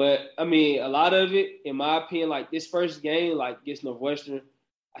 but I mean, a lot of it, in my opinion, like this first game, like against Northwestern,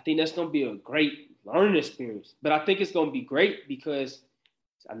 I think that's gonna be a great learning experience. But I think it's gonna be great because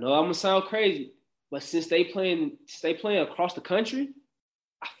I know I'm gonna sound crazy, but since they playing across the country,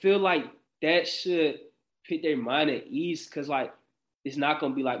 I feel like that should put their mind at ease because like it's not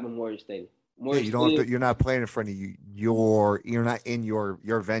gonna be like Memorial Stadium. You're not playing in front of you're not in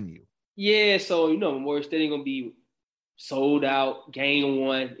your venue. Yeah, so Memorial Stadium gonna be sold out. Game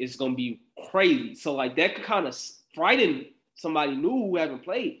one is gonna be crazy. So like that could kind of frighten somebody new who haven't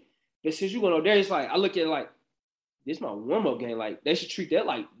played. But since you're going over there, it's like I look at it like this is my warm-up game. Like they should treat that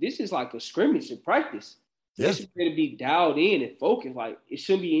like this is like a scrimmage in practice. They should be dialed in and focused. Like it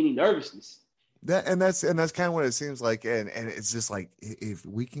shouldn't be any nervousness. That's kind of what it seems like, and it's just like if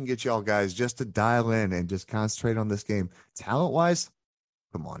we can get y'all guys just to dial in and just concentrate on this game, talent wise,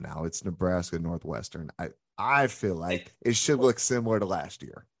 come on now, it's Nebraska Northwestern. I feel like it should look similar to last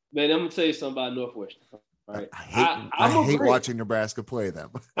year. Man, I'm gonna tell you something about Northwestern. All right, I hate watching Nebraska play them.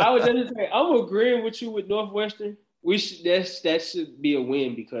 I was just saying, I'm agreeing with you with Northwestern. That should be a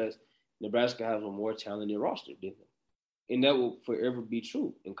win because Nebraska has a more talented roster than them. And that will forever be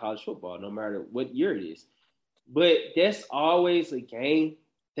true in college football, no matter what year it is. But that's always a game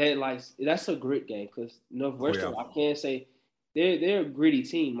that's a grit game because Northwestern, I can't say they're a gritty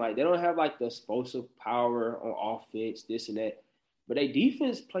team. Like they don't have like the explosive power on offense, this and that. But they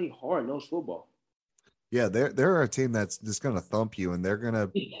defense play hard nose football. Yeah, they're a team that's just gonna thump you, and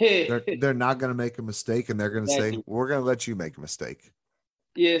they're not gonna make a mistake, and they're gonna say, we're gonna let you make a mistake.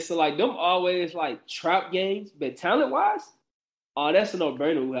 Yeah, so like them always like trap games, but talent wise, that's a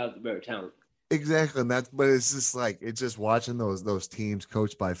no-brainer who has the better talent. Exactly, but it's just like it's just watching those teams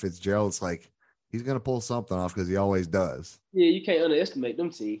coached by Fitzgerald. It's like he's gonna pull something off because he always does. Yeah, you can't underestimate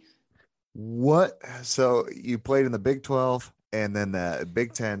them teams. So you played in the Big 12 and then the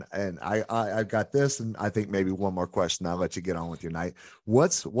Big 10, and I got this, and I think maybe one more question. I'll let you get on with your night.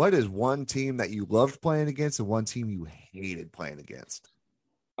 What is one team that you loved playing against and one team you hated playing against?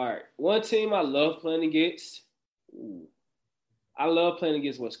 All right, one team I love playing against. I love playing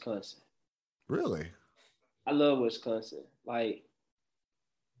against Wisconsin. Really? I love Wisconsin. Like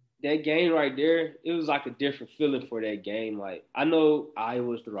that game right there, it was like a different feeling for that game. Like I know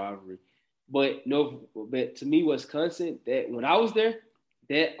Iowa's the rivalry, but to me, Wisconsin, that when I was there,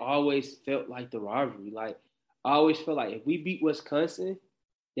 that always felt like the rivalry. Like I always felt like if we beat Wisconsin,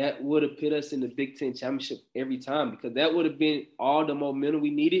 that would have put us in the Big Ten championship every time because that would have been all the momentum we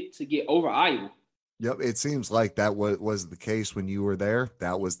needed to get over Iowa. Yep, it seems like that was the case when you were there.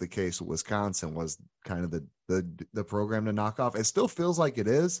 That was the case with Wisconsin, was kind of the program to knock off. It still feels like it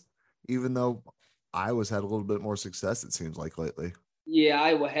is, even though Iowa's had a little bit more success, it seems like, lately. Yeah,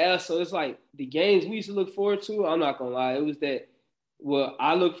 Iowa has. So it's like the games we used to look forward to, I'm not going to lie, it was that what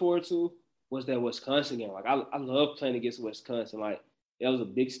I look forward to was that Wisconsin game. Like I love playing against Wisconsin. Like that was a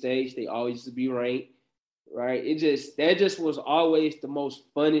big stage. They always used to be ranked, right? That just was always the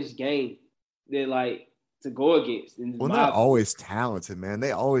most funnest game that like to go against. Well, they're always talented, man.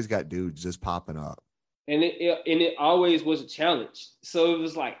 They always got dudes just popping up. And it always was a challenge. So it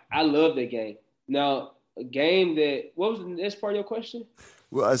was like, I love that game. Now, a game what was the next part of your question?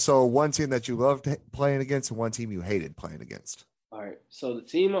 Well, so one team that you loved playing against and one team you hated playing against. All right. So the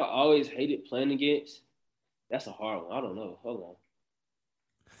team I always hated playing against, that's a hard one. I don't know. Hold on.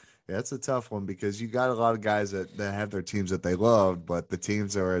 Yeah, it's a tough one because you got a lot of guys that have their teams that they loved, but the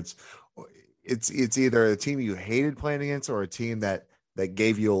teams it's either a team you hated playing against or a team that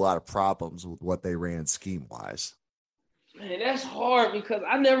gave you a lot of problems with what they ran scheme wise. Man, that's hard because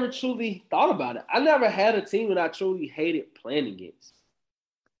I never truly thought about it. I never had a team that I truly hated playing against.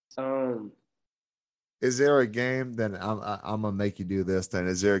 Is there a game, then I'm gonna make you do this, then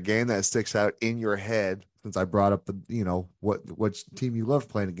is there a game that sticks out in your head, since I brought up what team you love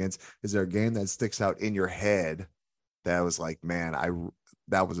playing against? Is there a game that sticks out in your head that was like, man,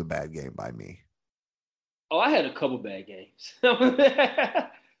 that was a bad game by me? Oh, I had a couple bad games.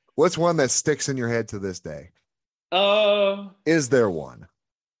 What's one that sticks in your head to this day? Is there one?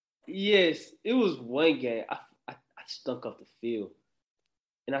 Yes, it was one game. I I stunk up the field.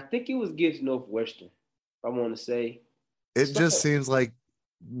 And I think it was against Northwestern, I want to say. It just seems like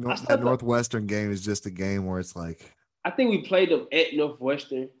that up. Northwestern game is just a game where it's like, I think we played them at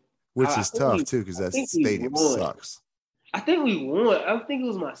Northwestern. which is tough too, because that stadium sucks. I think we won. I think it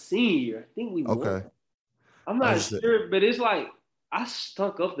was my senior year. I think we won. Okay. I'm not sure, but it's like I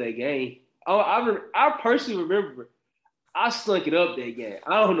stunk up that game. Oh, I personally remember I stunk it up that game.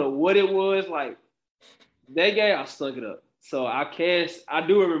 I don't know what it was. Like that game, I stunk it up. So I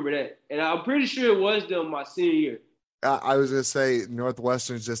do remember that. And I'm pretty sure it was them my senior year. I was going to say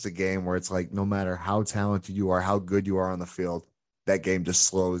Northwestern is just a game where it's like no matter how talented you are, how good you are on the field, that game just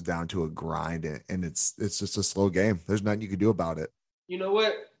slows down to a grind, and it's just a slow game. There's nothing you can do about it. You know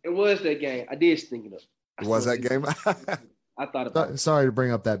what? It was that game. I did stink it up. It was that game? I thought about it. Sorry to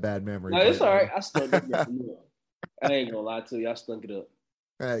bring up that bad memory. No, it's all right. I stunk it up. I ain't gonna lie to you. I stunk it up.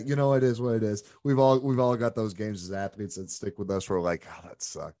 You know, it is what it is. We've all got those games as athletes that stick with us. We're like, oh, that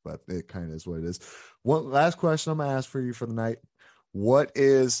sucked, but it kind of is what it is. One last question I'm gonna ask for you for the night. I'm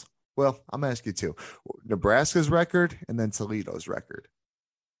gonna ask you two. Nebraska's record and then Toledo's record.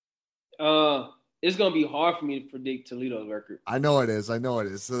 It's gonna be hard for me to predict Toledo's record. I know it is.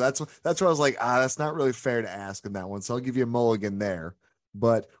 So that's where I was like, that's not really fair to ask in that one. So I'll give you a mulligan there.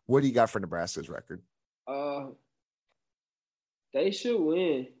 But what do you got for Nebraska's record? They should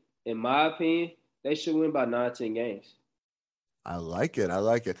win. In my opinion, they should win by 9-10 games. I like it.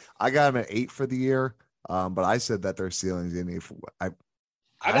 I got them at 8 for the year. But I said that their ceiling's in. I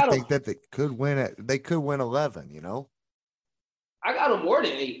think that they could win it. They could win 11, you know? I got them more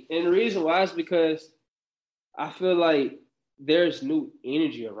than 8. And the reason why is because I feel like there's new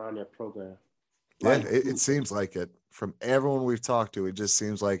energy around their program. Like, yeah, it seems like it. From everyone we've talked to, it just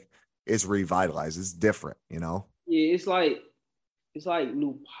seems like it's revitalized. It's different, you know? Yeah, it's like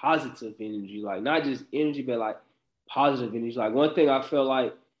new positive energy. Like not just energy, but like positive energy. Like one thing I feel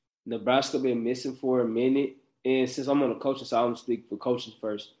like Nebraska been missing for a minute, and since I'm on the coaching side, I'm gonna speak for coaching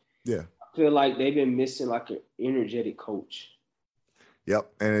first. Yeah. I feel like they've been missing like an energetic coach.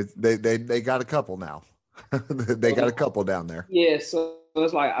 Yep, and they got a couple now. They got a couple down there. Yeah, so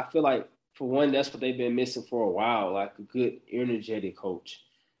it's like I feel like for one, that's what they've been missing for a while, like a good energetic coach.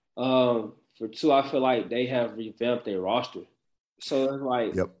 For two, I feel like they have revamped their roster. So it's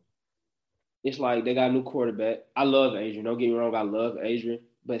like, It's like they got a new quarterback. I love Adrian. Don't get me wrong, I love Adrian.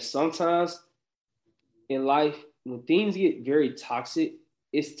 But sometimes in life, when things get very toxic,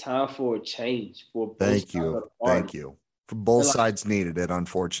 it's time for a change. Thank you. For both sides needed it,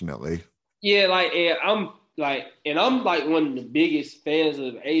 unfortunately. Yeah, and I'm one of the biggest fans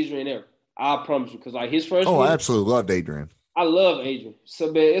of Adrian ever. I promise you, because like his first. I absolutely loved Adrian. I love Adrian.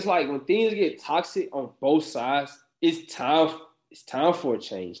 So, but it's like when things get toxic on both sides, it's time for a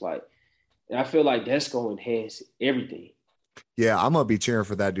change. Like, and I feel like that's going to enhance everything. Yeah, I'm gonna be cheering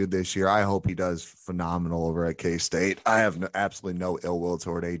for that dude this year. I hope he does phenomenal over at K-State. I have absolutely no ill will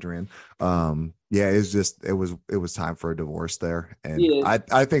toward Adrian. It was time for a divorce there, and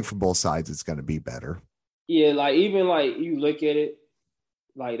I think for both sides it's gonna be better. Yeah, like even like you look at it,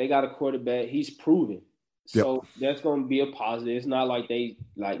 like they got a quarterback, he's proven. So that's gonna be a positive. It's not like they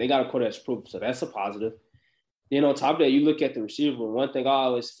got a quarterback that's proven, so that's a positive. Then on top of that, you look at the receiver. One thing I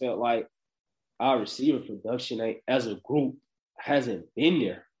always felt like our receiver production as a group hasn't been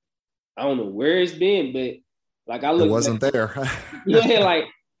there. I don't know where it's been, but like I look, it wasn't there. Like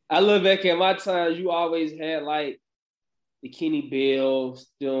I look back at my times, you always had like the Kenny Bells,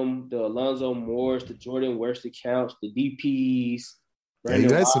 the Alonzo Moores, the Jordan Westerkamps, the DPs. Yeah,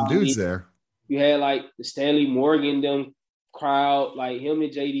 you had some dudes there. You had like the Stanley Morgan, them crowd, like him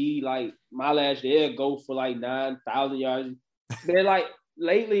and JD, like my last year go for like 9,000 yards. They're like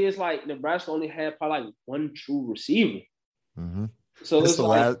lately, it's like Nebraska only had probably like one true receiver. Mm-hmm. So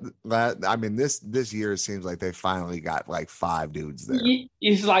this this year it seems like they finally got like 5 dudes there.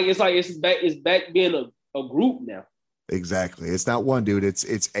 It's back being a group now. Exactly. It's not one dude.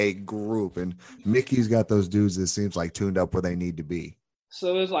 It's a group, and Mickey's got those dudes that seems like tuned up where they need to be.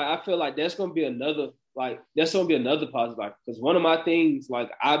 So it's like I feel like that's gonna be another positive. Like, because one of my things,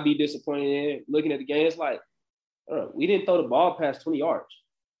 like I'd be disappointed in looking at the game, it's like we didn't throw the ball past 20 yards.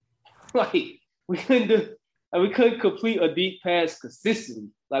 Like we couldn't complete a deep pass consistently.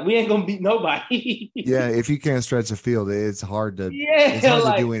 Like we ain't gonna beat nobody. Yeah, if you can't stretch the field, it's hard to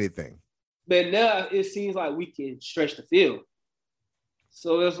to do anything. But now it seems like we can stretch the field.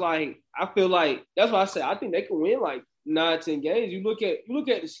 So it's like I feel like that's why I say I think they can win like 9-10 games. You look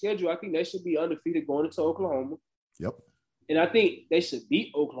at the schedule, I think they should be undefeated going into Oklahoma. Yep. And I think they should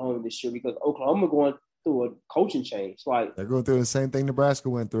beat Oklahoma this year because Oklahoma going through a coaching change. Like they're going through the same thing Nebraska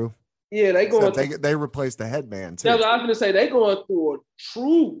went through. Yeah, they going. They replaced the head man too. Yeah, I was going to say they going through a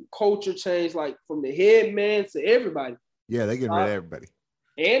true culture change, like from the head man to everybody. Yeah, they getting rid of everybody,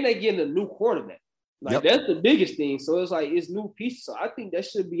 and they getting a new quarterback. Like that's the biggest thing. So it's like it's new pieces. So I think that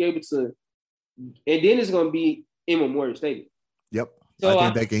should be able to, and then it's going to be in Memorial Stadium. Yep. So I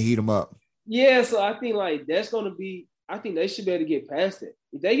think they can heat them up. Yeah, so I think like that's going to be. I think they should be able to get past that.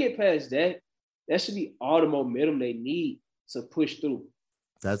 If they get past that, that should be all the momentum they need to push through.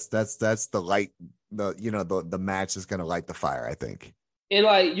 That's the light. The match is going to light the fire, I think. And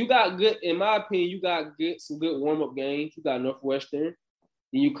like you got good, in my opinion, you got some good warm up games. You got Northwestern,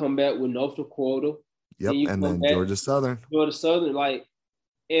 then you come back with North Dakota. Yep, and then Georgia Southern.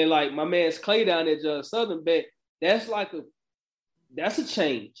 Like my man's Clay down at Georgia Southern, but that's a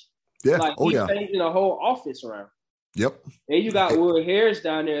change. Yeah. Like he's changing the whole offense around. Yep. And you got Will Harris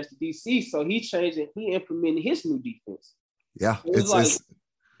down there as the DC, so he implemented his new defense. Yeah, so it's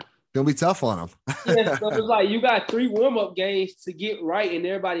gonna be tough on him. Yeah, so it's like you got 3 warm-up games to get right and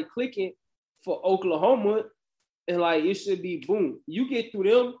everybody clicking for Oklahoma, and like it should be boom. You get through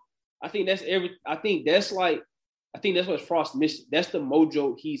them, I think that's what Frost missed. That's the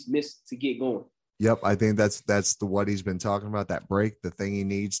mojo he's missed to get going. Yep, I think that's what he's been talking about, that break, the thing he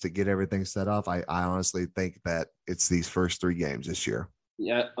needs to get everything set off. I honestly think that it's these first 3 games this year.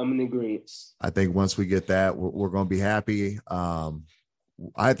 Yeah, I'm in agreement. I think once we get that, we're going to be happy.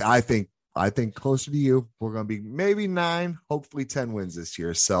 I think closer to you, we're going to be maybe 9, hopefully 10 wins this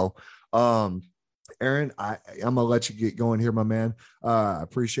year. So, Aaron, I'm going to let you get going here, my man. I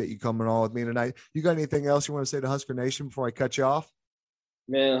appreciate you coming on with me tonight. You got anything else you want to say to Husker Nation before I cut you off?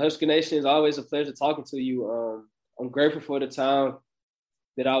 Man, Husker Nation, is always a pleasure talking to you. I'm grateful for the time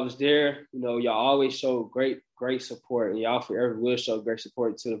that I was there. You know, y'all always show great support, and y'all forever will show great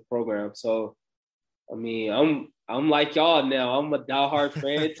support to the program. So, I mean, I'm like y'all now. I'm a diehard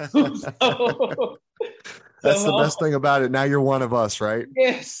fan too. So, that's the best thing about it. Now you're one of us, right?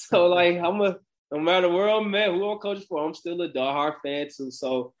 Yes. Yeah, so like no matter where I'm at, who I'm coaching for, I'm still a diehard fan too.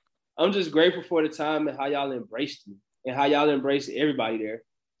 So I'm just grateful for the time and how y'all embraced me and how y'all embraced everybody there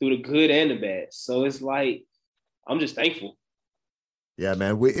through the good and the bad. So it's like I'm just thankful. Yeah,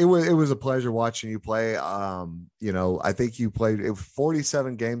 man. It was a pleasure watching you play. I think you played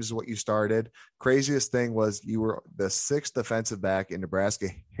 47 games is what you started. Craziest thing was you were the 6th defensive back in Nebraska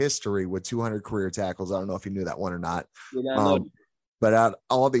history with 200 career tackles. I don't know if you knew that one or not. Yeah, but out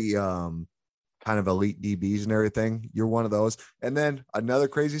all the kind of elite DBs and everything, you're one of those. And then another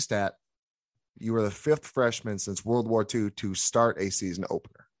crazy stat, you were the 5th freshman since World War II to start a season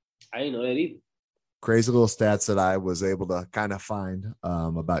opener. I didn't know that either. Crazy little stats that I was able to kind of find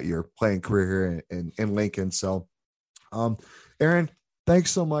about your playing career here in Lincoln. So, Aaron, thanks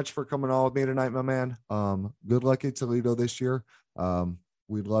so much for coming on with me tonight, my man. Good luck at Toledo this year.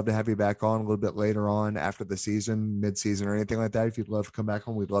 We'd love to have you back on a little bit later on after the season, mid-season or anything like that. If you'd love to come back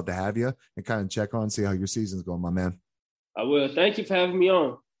on, we'd love to have you and kind of check on, see how your season's going, my man. I will. Thank you for having me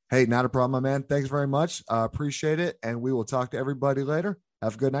on. Hey, not a problem, my man. Thanks very much. Appreciate it. And we will talk to everybody later.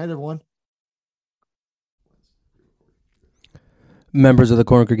 Have a good night, everyone. Members of the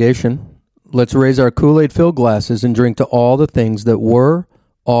congregation, let's raise our Kool-Aid filled glasses and drink to all the things that were,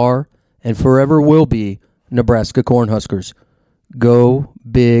 are, and forever will be Nebraska Cornhuskers. Go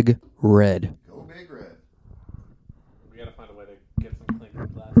Big Red.